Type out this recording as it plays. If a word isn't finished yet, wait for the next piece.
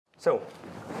So,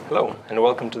 hello and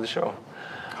welcome to the show.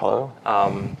 Hello.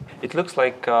 It looks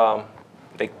like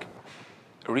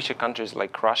richer countries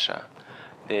like Russia,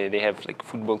 they have like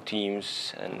football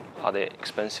teams and other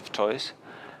expensive toys,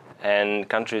 and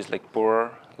countries like poorer,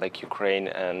 like Ukraine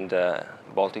and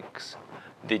Baltics,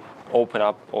 they open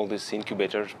up all these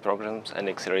incubator programs and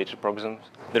accelerator programs.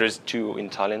 There is 2 in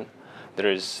Tallinn.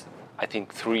 There is, I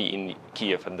think, 3 in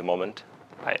Kiev at the moment,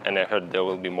 and I heard there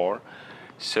will be more.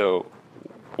 So,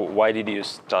 why did you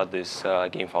start this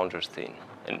GameFounders thing?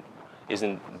 And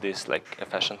isn't this like a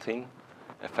fashion thing,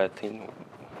 a fad thing?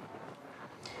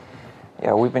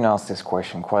 Yeah, we've been asked this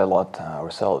question quite a lot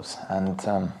ourselves, and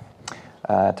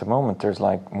at the moment there's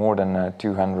like more than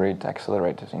 200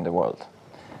 accelerators in the world.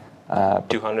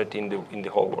 200 in the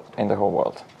whole world. In the whole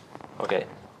world. Okay.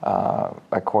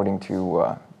 According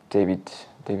to David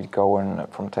Cohen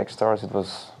from Techstars, it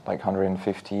was like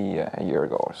 150 a year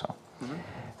ago or so. Mm-hmm.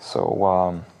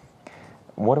 So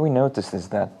what we noticed is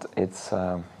that it's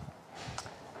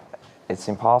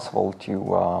impossible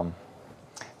to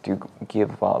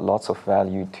give lots of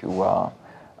value to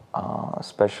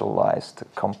specialized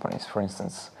companies, for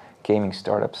instance, gaming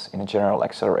startups in a general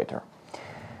accelerator.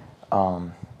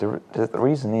 The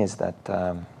reason is that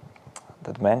the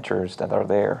mentors that are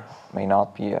there may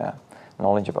not be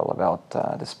knowledgeable about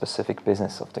the specific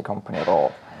business of the company at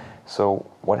all. So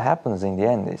what happens in the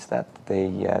end is that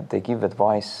they give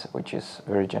advice which is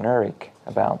very generic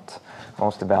about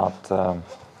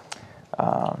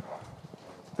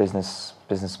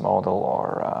business model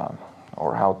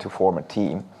or how to form a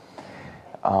team,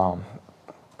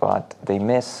 but they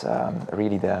miss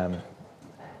really the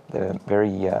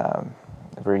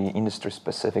very industry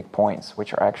specific points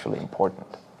which are actually important.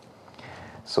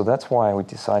 So that's why we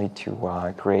decided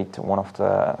to create one of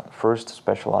the first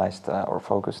specialized or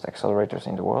focused accelerators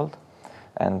in the world,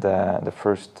 and the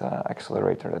first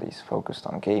accelerator that is focused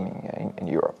on gaming in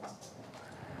Europe.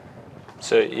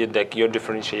 So like your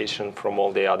differentiation from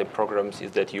all the other programs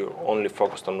is that you're only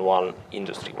focused on one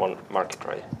industry, one market,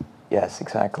 right? Yes,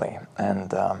 exactly.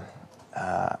 And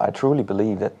I truly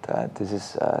believe that this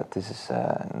is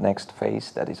next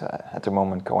phase that is at the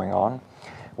moment going on.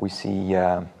 We see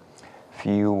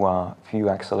few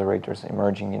accelerators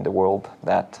emerging in the world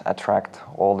that attract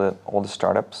all the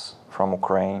startups from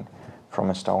Ukraine, from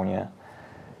Estonia.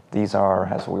 These are,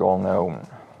 as we all know,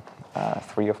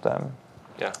 3 of them.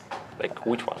 Yeah, like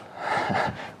which one?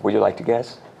 Would you like to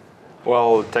guess?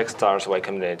 Well, Techstars, Y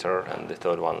Combinator, and the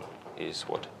third one is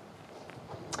what?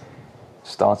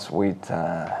 Starts with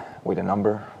a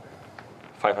number.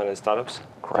 500 startups.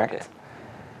 Correct. Okay.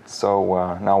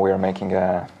 So now we are making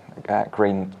a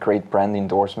great brand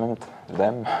endorsement to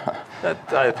them. That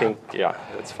I think, yeah,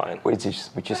 that's fine. Which is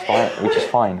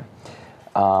fine.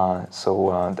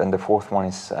 So then the 4th one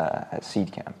is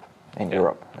Seed Camp in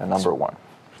Europe, the number 1.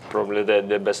 Probably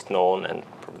the best known and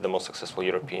probably the most successful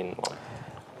European one.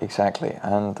 Exactly,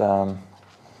 and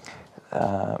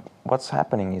what's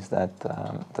happening is that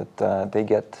they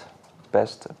get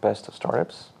best of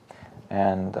startups,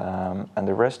 and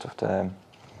the rest of the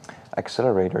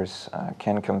accelerators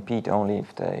can compete only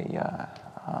if they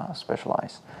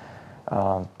specialize.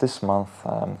 This month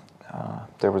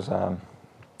there was a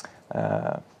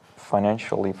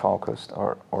financially focused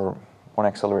or one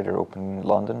accelerator opened in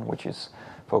London, which is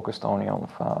focused only on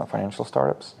financial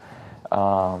startups.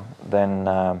 Then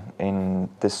in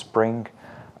this spring,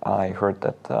 I heard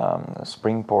that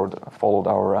Springboard folled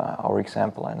our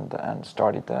example and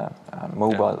started a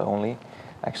mobile-only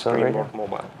accelerator.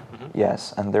 Springboard mobile. Mm-hmm.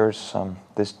 Yes, and there's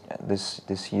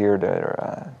this year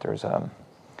there's a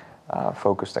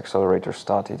focused accelerator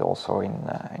started also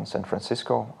in San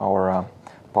Francisco. Our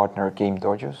partner Game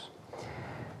Dojos.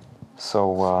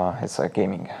 So it's a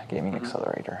gaming mm-hmm.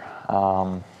 accelerator.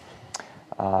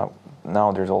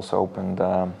 Now there's also opened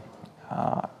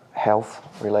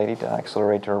health-related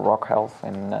accelerator, Rock Health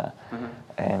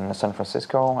in San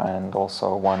Francisco, and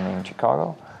also one in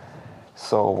Chicago.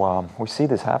 So we see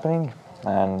this happening,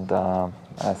 and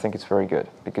I think it's very good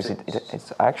because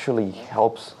it actually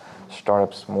helps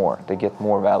startups more. They get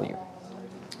more value.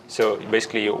 So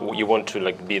basically, you want to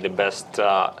like be the best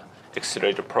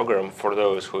accelerator program for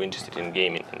those who are interested in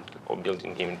gaming or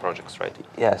building gaming projects, right?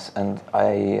 Yes, and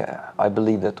I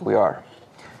believe that we are.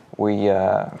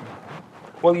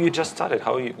 Well, you just started.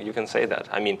 How you can say that?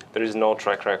 I mean, there is no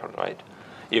track record, right?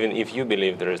 Even if you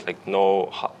believe there is like no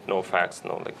facts,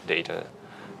 no like data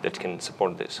that can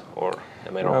support this, or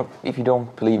am I wrong? Well, if you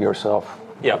don't believe yourself,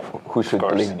 yeah, who should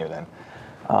believe in you then?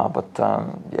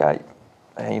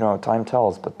 Time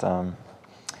tells. But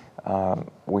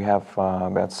we have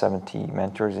about 70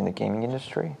 mentors in the gaming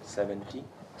industry. 70.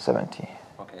 70.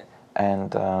 Okay.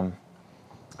 and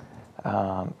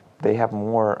they have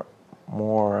more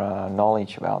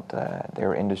knowledge about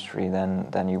their industry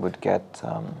than you would get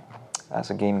as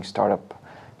a gaming startup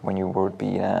when you would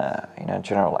be in a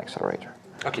general accelerator.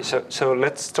 Okay, so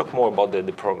let's talk more about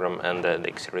the program and the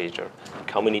accelerator.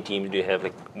 Like, how many teams do you have?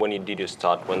 Like, when did you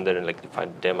start? When there like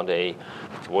defined demo day?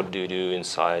 What do you do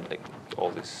inside? Like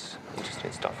all this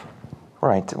interesting stuff.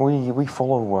 Right. We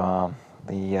follow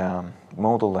the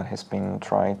model that has been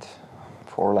tried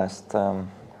for last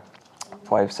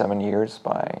 5-7 years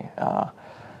by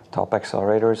top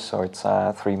accelerators. So it's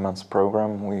a 3 months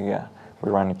program. We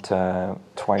run it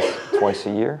twice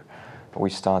a year. We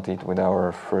started with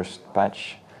our first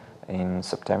batch in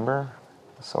September,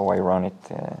 so I run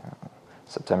it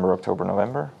September, October,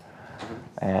 November,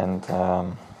 and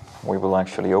we will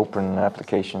actually open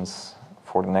applications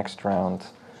for the next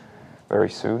round very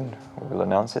soon. We will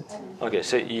announce it. Okay,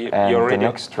 so you the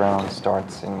next round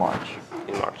starts in March.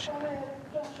 In March.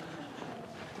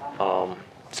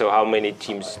 So how many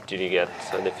teams did you get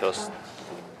the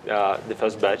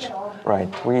first batch?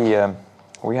 Right.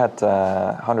 We had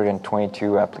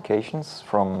 122 applications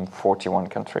from 41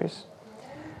 countries,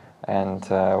 and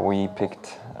we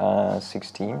picked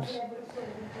 6 teams.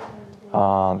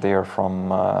 They are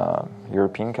from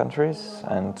European countries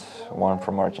and 1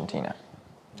 from Argentina.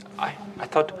 I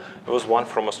thought it was 1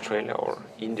 from Australia or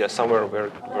India, somewhere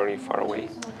very, very far away.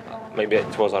 Maybe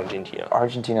it was Argentina.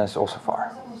 Argentina is also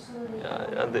far.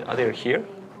 Are they here?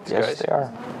 Yes, guys? they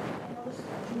are.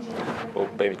 We'll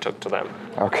maybe talk to them.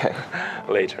 Okay.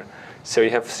 Later. So you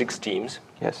have 6 teams.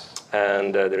 Yes.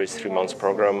 And there is 3 months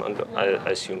program, and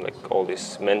I assume like all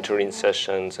these mentoring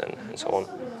sessions and so on.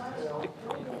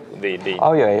 They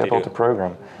about the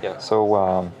program. Yeah.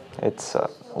 So it's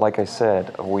like I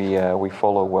said, we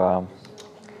follow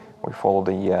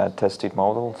the tested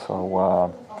model.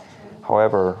 So,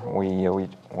 however,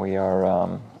 we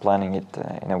are planning it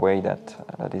in a way that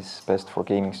is best for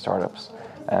gaming startups,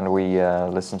 and we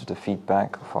listen to the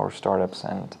feedback of our startups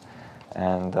and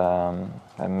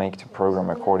make the program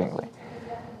accordingly.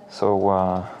 So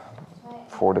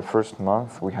for the first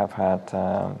month, we have had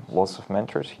lots of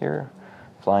mentors here,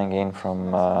 flying in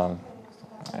from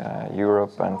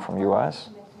Europe and from US,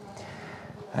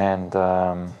 and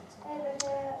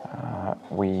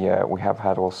we have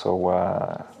had also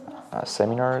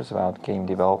seminars about game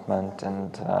development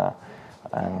and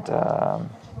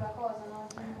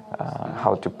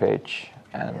how to pitch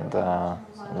and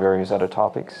various other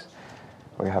topics.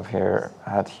 We have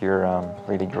had here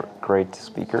really great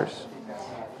speakers,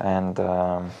 and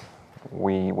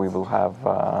we will have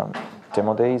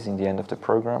demo days in the end of the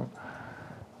program.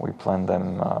 We plan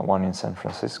them one in San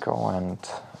Francisco and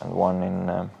one in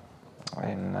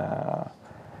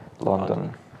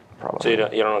London, probably. So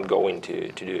you're not going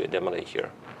to do a demo day here?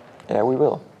 Yeah, we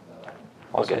will.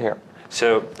 Also okay. Here.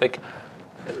 So like,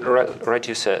 right?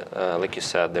 You said, like you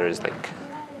said, there is like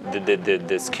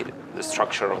the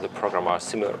structure of the program are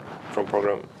similar from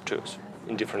program to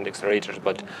in different accelerators,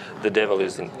 but the devil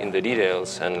is in the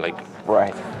details and like.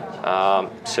 Right.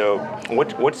 So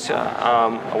what's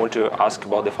I want to ask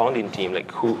about the founding team.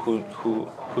 Like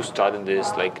who started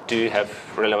this? Like, do you have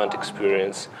relevant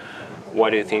experience? Why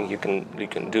do you think you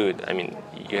can do it? I mean,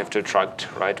 you have to attract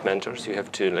right mentors. You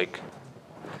have to like,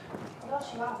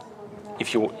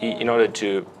 in order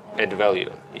to add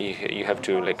value, you have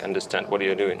to like understand what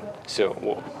you're doing. So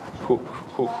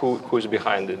who's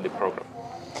behind the program?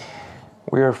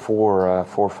 We are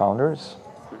four founders.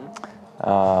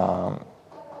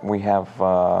 We have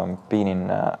been in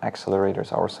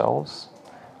accelerators ourselves.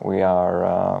 We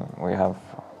have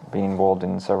been involved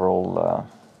in several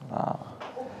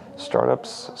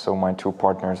startups. So my 2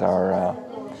 partners have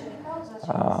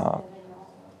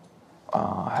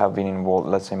been involved.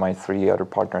 Let's say my 3 other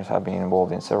partners have been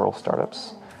involved in several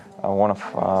startups. One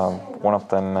of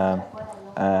them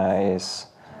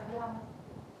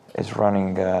is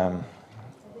running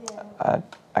an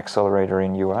accelerator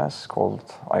in US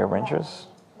called iVentures,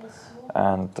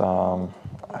 and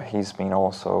he's been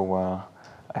also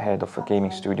head of a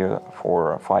gaming studio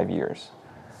for 5 years.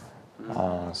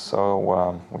 So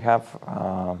we have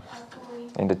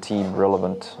in the team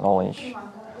relevant knowledge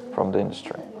from the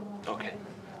industry. Okay,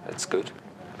 that's good.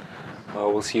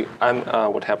 We'll see.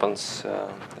 What happens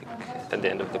like at the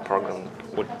end of the program?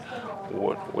 What?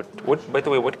 By the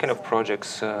way, what kind of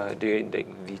projects do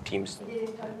the teams?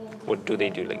 What do they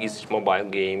do? Like, is it mobile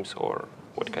games or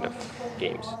what kind of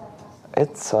games?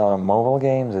 It's mobile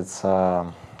games. It's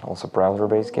also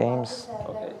browser-based games.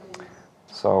 Okay.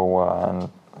 So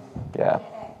yeah,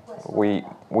 we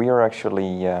are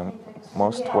actually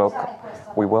most welcome.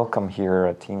 We welcome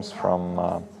here teams from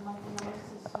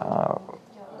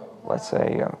let's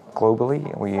say,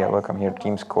 globally. We welcome here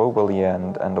teams globally,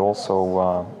 and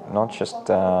also not just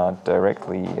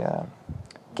directly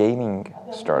gaming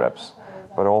startups,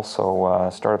 but also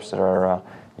startups that are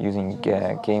using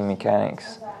game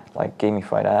mechanics, like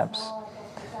gamified apps.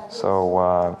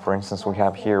 So, for instance, we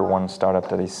have here one startup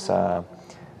that is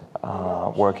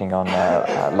working on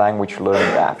a language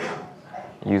learning app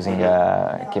using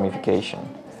gamification.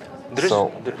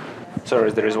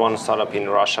 There is one startup in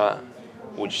Russia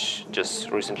which just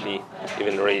recently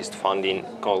even raised funding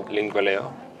called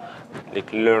Lingvaleo, like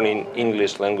learning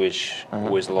English language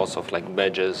with lots of like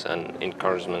badges and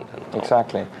encouragement. And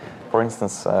exactly. For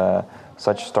instance,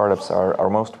 such startups are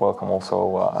most welcome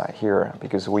also here,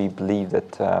 because we believe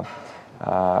that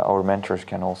our mentors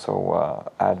can also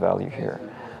add value here.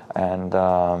 And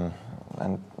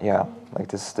yeah, like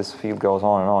this field goes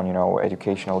on and on. You know,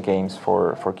 educational games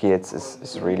for kids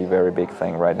is really very big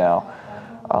thing right now.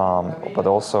 But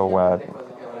also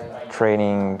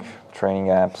training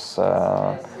apps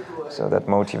so that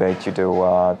motivate you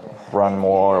to run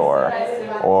more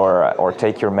or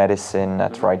take your medicine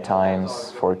at right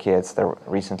times for kids.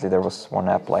 Recently there was one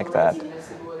app like that,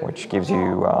 which gives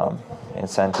you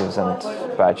incentives and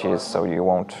badges so you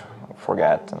won't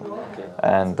forget.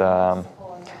 And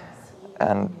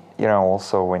you know,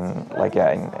 also like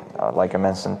I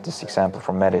mentioned this example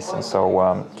from medicine.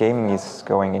 So gaming is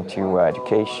going into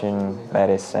education,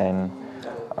 medicine,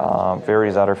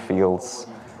 various other fields.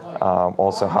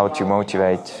 Also, how to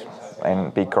motivate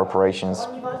in big corporations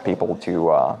people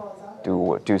to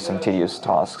do some tedious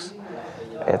tasks.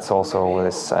 It's also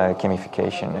this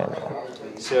gamification.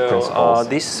 So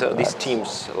these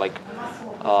teams, like,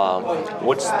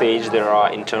 what stage there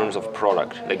are in terms of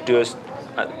product? Like,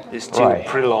 is still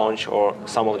pre-launch, or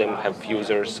some of them have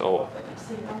users, or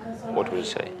what would you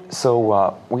say?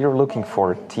 So we are looking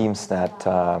for teams that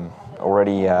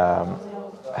already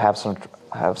have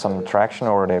some traction,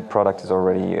 or the product is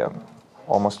already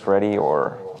almost ready,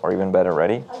 or even better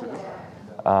ready.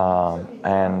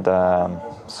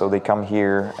 So they come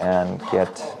here and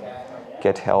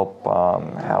get help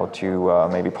how to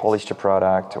maybe polish the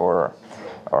product, or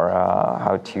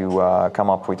how to come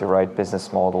up with the right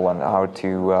business model, and how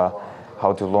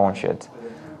to launch it,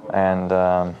 and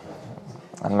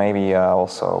maybe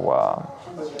also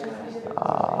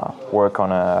work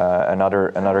on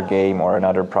another game or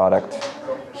another product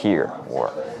here.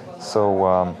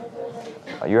 So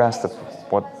you asked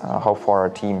how far are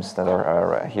teams that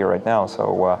are here right now.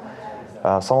 So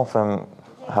some of them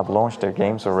have launched their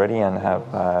games already and have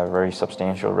very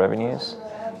substantial revenues.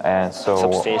 And so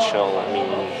substantial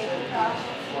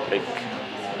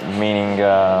meaning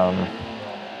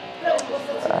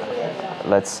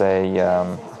let's say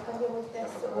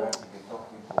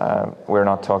we're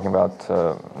not talking about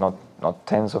not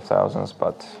tens of thousands,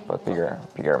 but bigger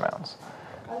amounts,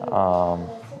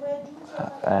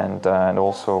 and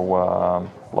also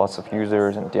lots of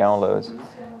users and downloads.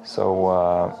 So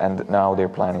and now their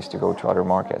plan is to go to other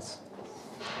markets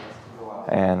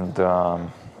and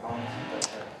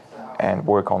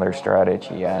work on their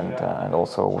strategy and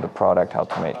also the product, how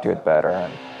to do it better.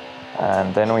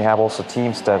 And then we have also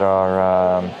teams that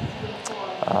are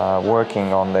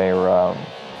working on their.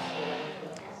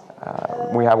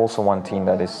 We have also one team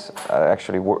that is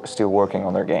actually still working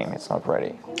on their game. It's not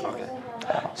ready. Okay.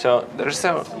 So there's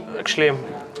actually,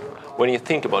 when you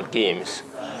think about games,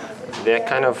 they're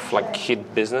kind of like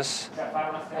hit business,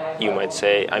 you might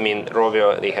say. I mean,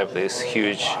 Rovio, they have this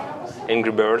huge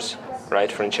Angry Birds, right,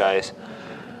 franchise.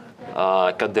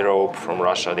 Cut the Rope from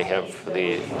Russia, they have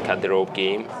the Cut the Rope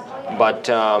game. But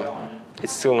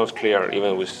it's still not clear,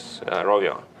 even with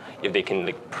Rovio, if they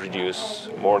can produce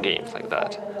more games like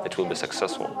that, it will be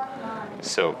successful.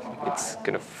 So it's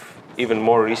kind of even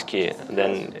more risky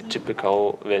than a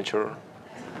typical venture,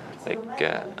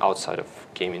 outside of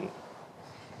gaming.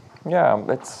 Yeah,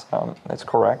 that's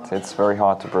correct. It's very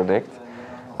hard to predict.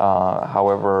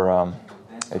 However,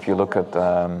 if you look at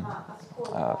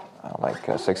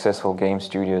successful game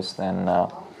studios, then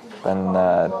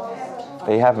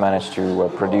they have managed to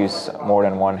produce more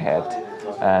than one hit,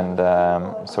 and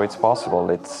so it's possible.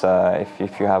 It's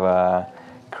if you have a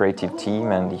creative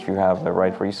team and if you have the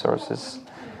right resources,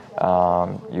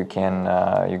 you can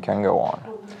go on.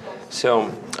 So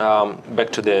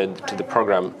back to the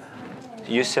program,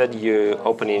 you said you're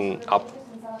opening up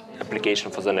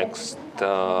application for the next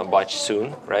batch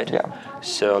soon, right? Yeah.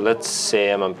 So let's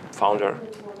say I'm a founder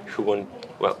who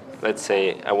let's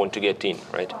say I want to get in,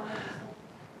 right?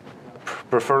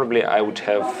 Preferably I would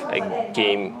have a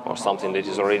game or something that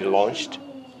is already launched,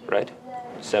 right?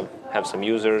 So have some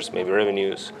users, maybe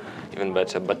revenues, even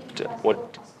better. But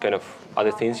what kind of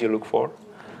other things you look for?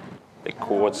 Like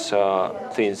what's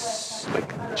things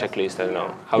like checklist? I don't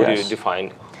know. How do you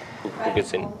define who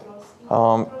gets in?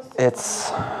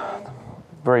 It's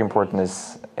very important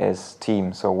is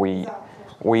team. So we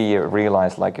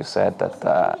realized, like you said,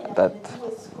 that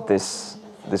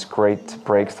this great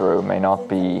breakthrough may not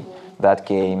be that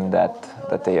game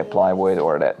that they apply with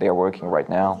or that they are working right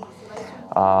now.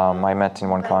 I met in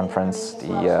one conference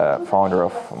the founder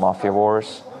of Mafia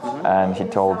Wars, and he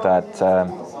told that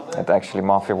actually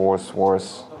Mafia Wars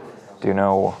was, do you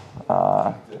know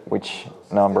which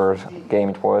number game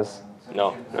it was?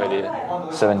 No idea.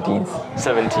 17th.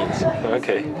 17th,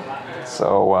 okay.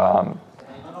 So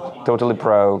totally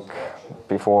broke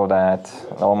before that,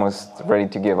 almost ready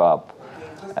to give up,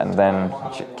 and then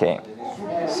it came.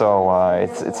 So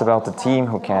it's about the team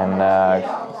who can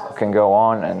go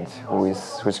on and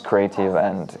who's creative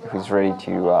and who's ready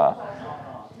to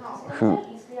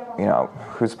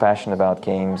who's passionate about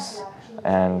games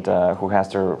and who has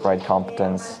the right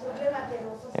competence.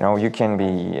 You can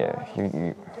be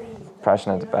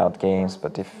passionate about games,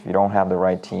 but if you don't have the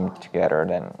right team together,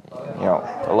 then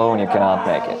alone you cannot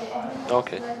make it.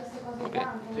 Okay.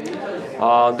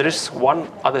 There is one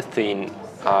other thing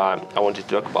I wanted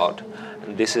to talk about,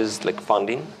 and this is like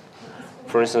funding.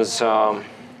 For instance,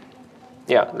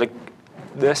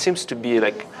 there seems to be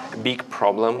like a big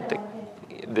problem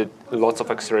that lots of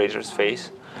accelerators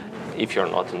face. If you're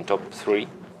not in top 3,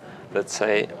 let's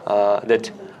say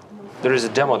that there is a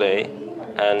demo day,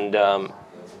 and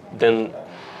then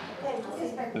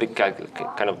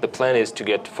the plan is to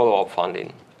get follow-up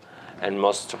funding, and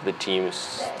most of the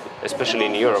teams, especially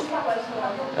in Europe,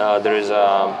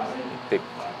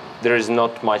 there is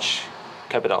not much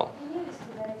capital,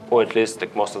 or at least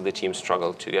like most of the teams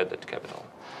struggle to get that capital.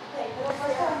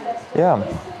 Yeah,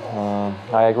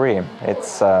 I agree.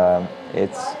 It's the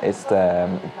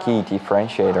key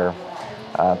differentiator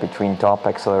between top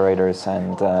accelerators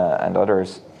and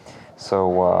others.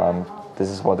 So this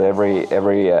is what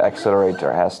every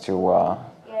accelerator has to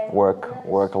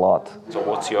work a lot. So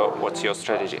what's your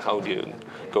strategy? How do you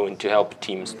going to help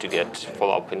teams to get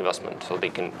follow-up investment so they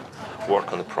can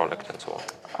work on the product and so on?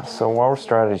 So our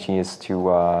strategy is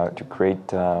to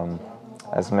create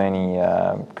as many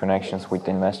connections with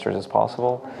investors as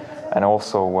possible, and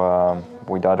also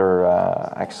with other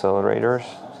accelerators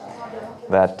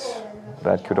that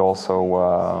could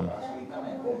also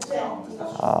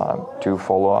do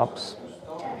follow-ups,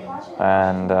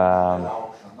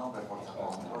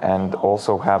 and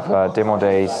also have demo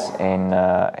days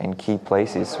in key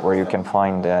places where you can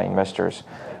find investors.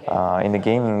 In the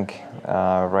gaming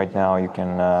right now, you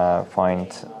can find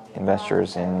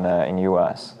investors in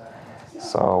US.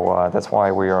 So that's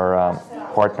why we are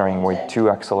partnering with 2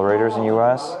 accelerators in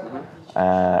US,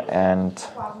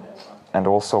 and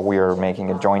also we are making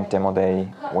a joint demo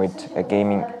day with a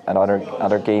gaming and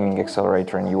other gaming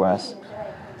accelerator in US.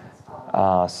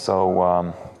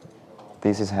 So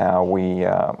this is how we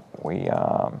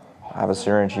have a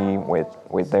synergy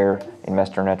with their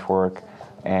investor network,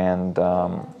 and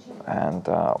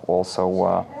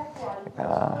also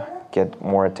get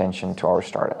more attention to our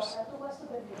startups.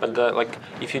 But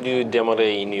if you do demo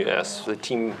day in US, the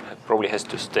team probably has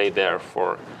to stay there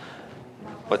for,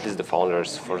 at least the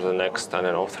founders, for the next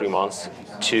 3 months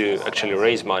to actually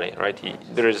raise money, right?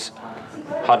 There is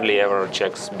hardly ever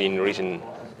checks being written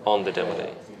on the demo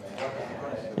day.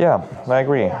 Yeah, I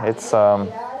agree.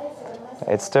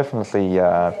 It's definitely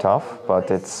tough,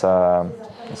 but it's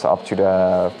up to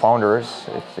the founders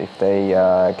if they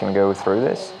can go through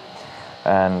this,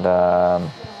 and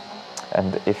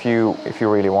if you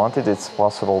really want it, it's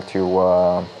possible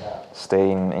to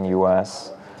stay in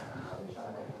US,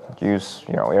 use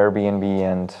Airbnb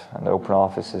and open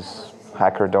offices,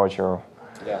 Hacker Dojo,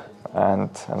 and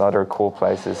other cool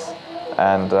places,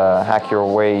 and hack your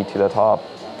way to the top.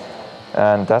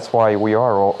 And that's why we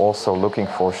are also looking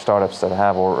for startups that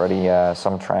have already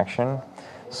some traction,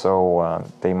 so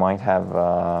they might have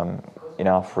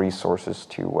enough resources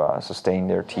to sustain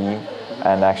their team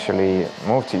and actually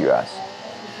move to US.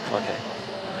 Okay.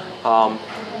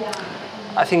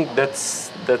 I think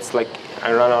that's like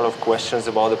I ran out of questions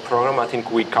about the program. I think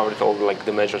we covered all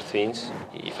the major things.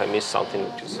 If I missed something,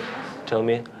 just tell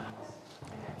me.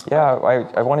 Yeah,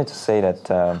 I wanted to say that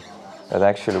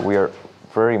actually we are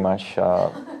very much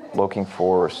looking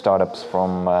for startups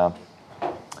from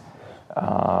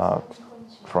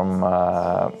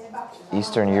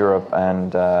Eastern Europe,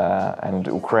 and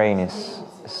Ukraine is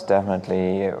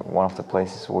definitely one of the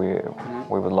places we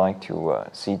would like to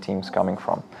see teams coming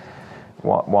from.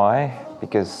 Why?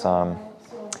 Because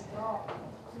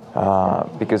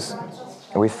because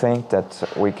we think that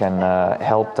we can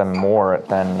help them more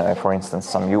than, for instance,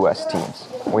 some US teams.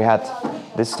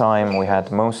 This time we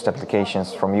had most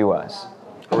applications from US.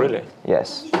 Really?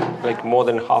 Yes. Like more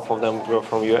than half of them were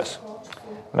from US?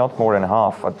 Not more than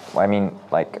half, but I mean,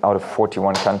 like out of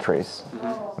 41 countries,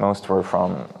 most were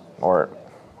from, or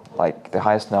like the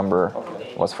highest number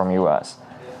was from US.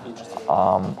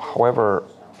 However,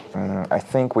 I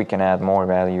think we can add more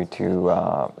value to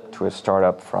a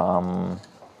startup from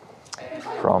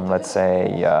let's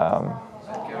say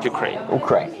Ukraine.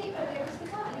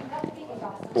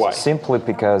 Why? Simply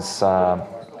because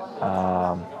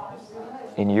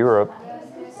in Europe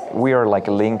we are like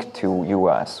a link to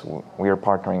US. We are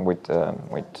partnering with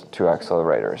two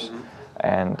accelerators,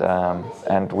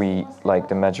 and we like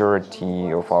the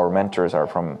majority of our mentors are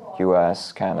from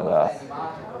US, Canada.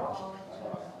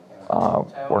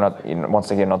 We're not,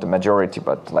 once again, not the majority,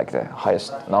 but like the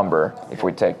highest number if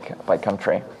we take by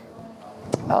country.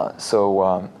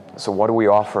 So what we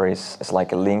offer is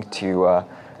like a link to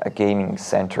gaming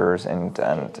centers and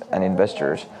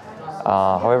investors.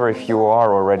 However, if you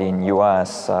are already in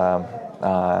US,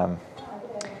 the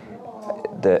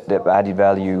added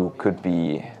value could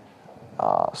be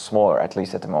smaller, at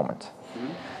least at the moment.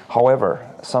 However,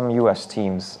 some US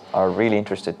teams are really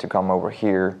interested to come over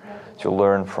here to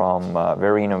learn from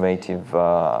very innovative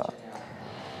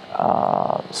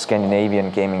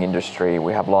Scandinavian gaming industry.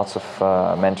 We have lots of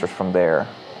mentors from there.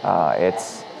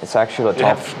 It's actually a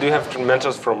top. Do you have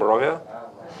mentors from Rovia?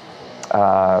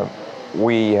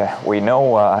 We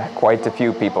know quite a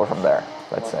few people from there,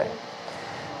 let's say,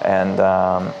 and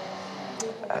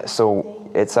so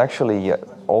it's actually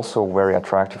also very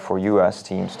attractive for US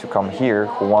teams to come here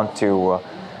who want to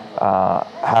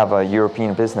have a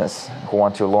European business, who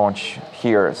want to launch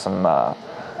here some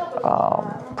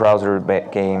browser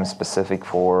games specific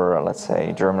for, let's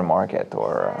say, German market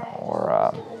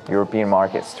or European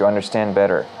markets, to understand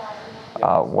better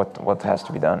what has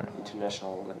to be done.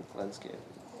 International landscape.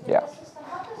 Yeah.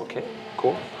 Okay,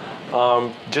 cool.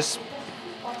 Just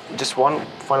one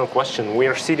final question. We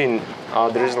are sitting.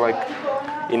 There is like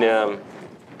in a.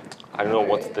 I don't know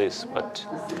what's this, but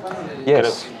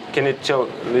yes. Can you tell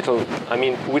a little? I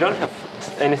mean, we don't have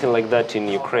anything like that in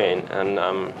Ukraine, and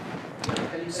I'm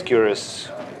just curious.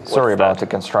 Sorry about the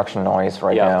construction noise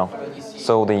right now.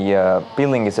 So the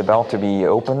building is about to be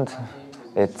opened.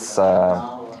 It's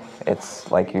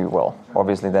like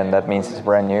obviously then that means it's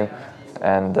brand new,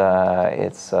 and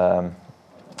it's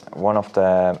one of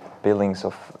the buildings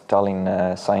of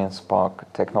Tallinn Science Park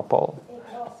Technopole,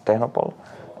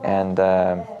 and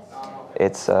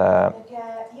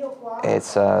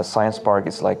it's a science park.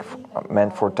 It's like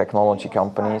meant for technology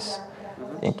companies,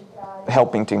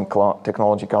 helping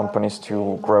technology companies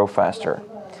to grow faster.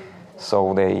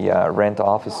 So they rent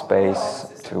office space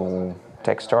to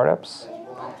tech startups.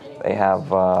 They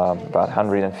have about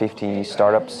 150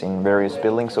 startups in various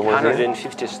buildings over here.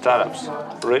 150 startups,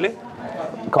 really?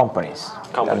 Companies.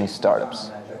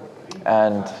 Startups.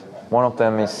 And one of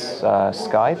them is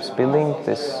Skype's building.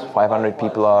 This 500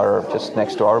 people are just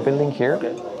next to our building here.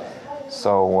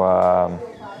 So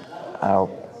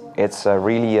it's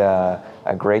really a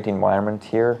great environment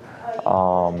here.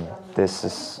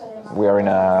 We are in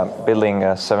a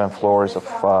building 7 floors of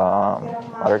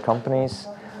other companies,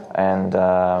 and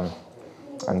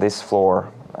this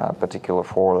floor, particular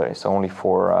floor, is only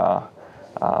for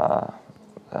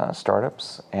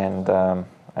startups and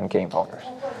GameFounders.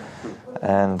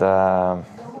 And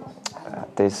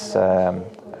this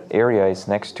area is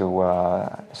next to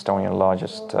Estonian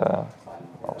largest,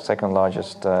 second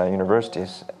largest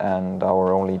universities, and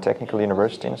our only technical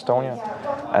university in Estonia,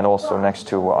 and also next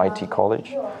to IT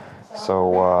college.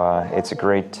 So it's a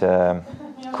great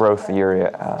growth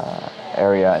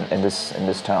area in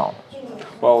this town.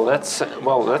 Well, that's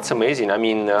amazing. I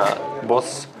mean,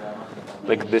 both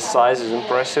like the size is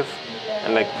impressive,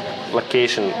 and like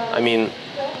location. I mean,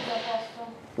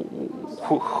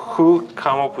 who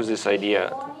come up with this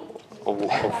idea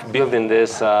of building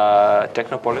this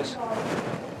Technopolis?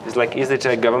 Is it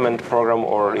a government program,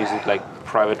 or is it like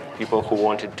private people who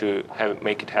wanted to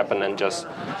make it happen and just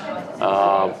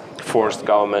forced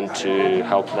government to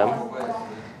help them?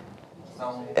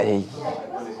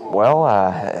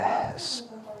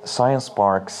 Science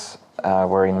parks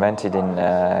were invented in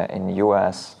the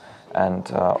US,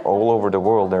 and all over the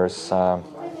world there's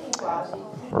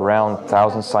around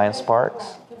 1,000 science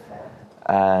parks,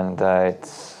 and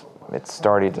it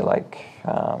started like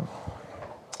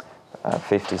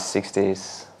 50s,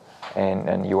 60s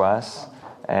in US,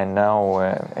 and now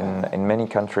in many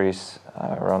countries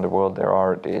around the world there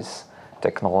are these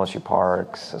technology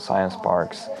parks, science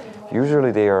parks.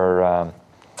 Usually they are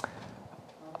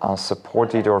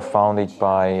supported or founded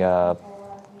by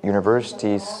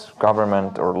universities,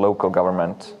 government, or local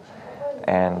government,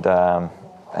 and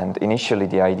initially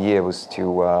the idea was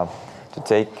to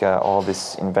take all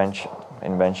these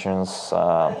inventions,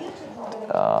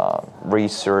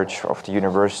 research of the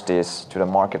universities to the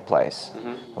marketplace,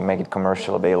 and make it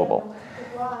commercially available.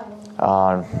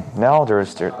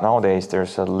 Nowadays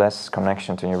there's a less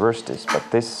connection to universities, but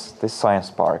this science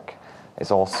park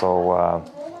is also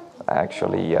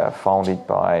actually founded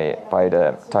by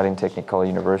the Tallinn Technical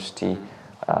University,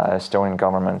 Estonian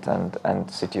government,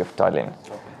 and city of Tallinn.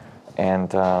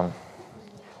 And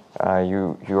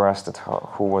you asked that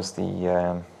who was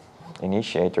the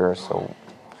initiator. So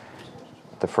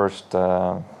the first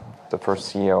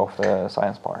CEO of the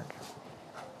science park,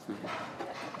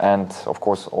 and of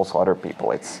course also other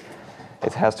people.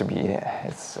 It has to be.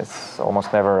 It's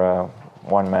almost never a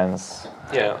one man's.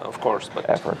 Yeah, of course, but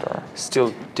effort. Or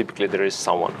still, typically there is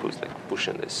someone who's like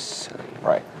pushing this.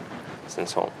 Right. And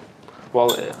so on.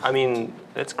 Well, I mean,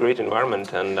 it's a great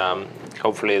environment, and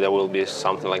hopefully there will be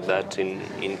something like that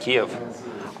in Kiev.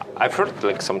 I've heard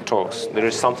like some talks. There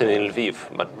is something in Lviv,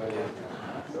 but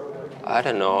I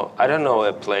don't know. I don't know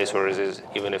a place where there's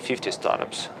even 50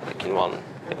 startups like in one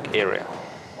area.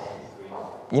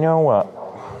 You know,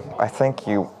 I think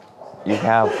you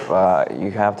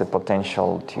have the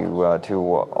potential to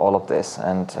all of this,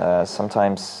 and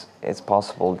sometimes it's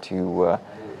possible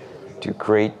to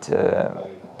create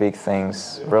big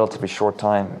things relatively short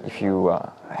time if you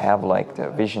have like the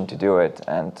vision to do it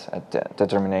and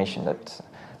determination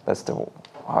that's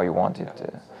how you want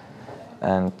it.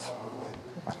 And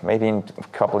maybe in a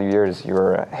couple of years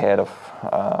you're ahead of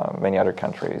many other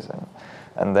countries,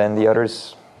 and then the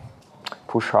others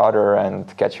push harder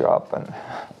and catch you up, and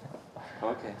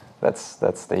okay. That's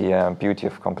the beauty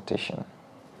of competition.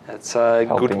 That's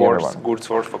good words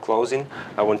for closing.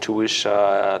 I want to wish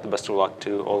the best of luck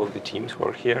to all of the teams who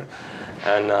are here,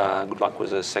 and good luck with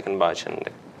the second batch. And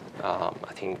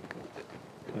I think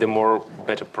the more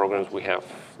better programs we have,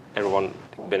 everyone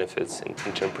benefits,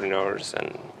 entrepreneurs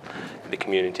and the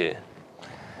community.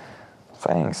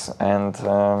 Thanks, and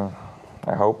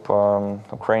I hope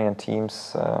Ukrainian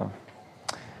teams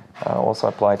also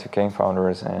apply to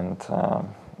GameFounders,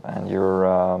 and your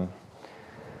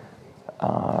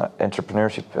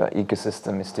entrepreneurship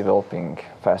ecosystem is developing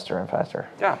faster and faster.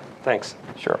 Yeah, thanks.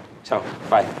 Sure. So,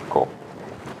 bye. Cool.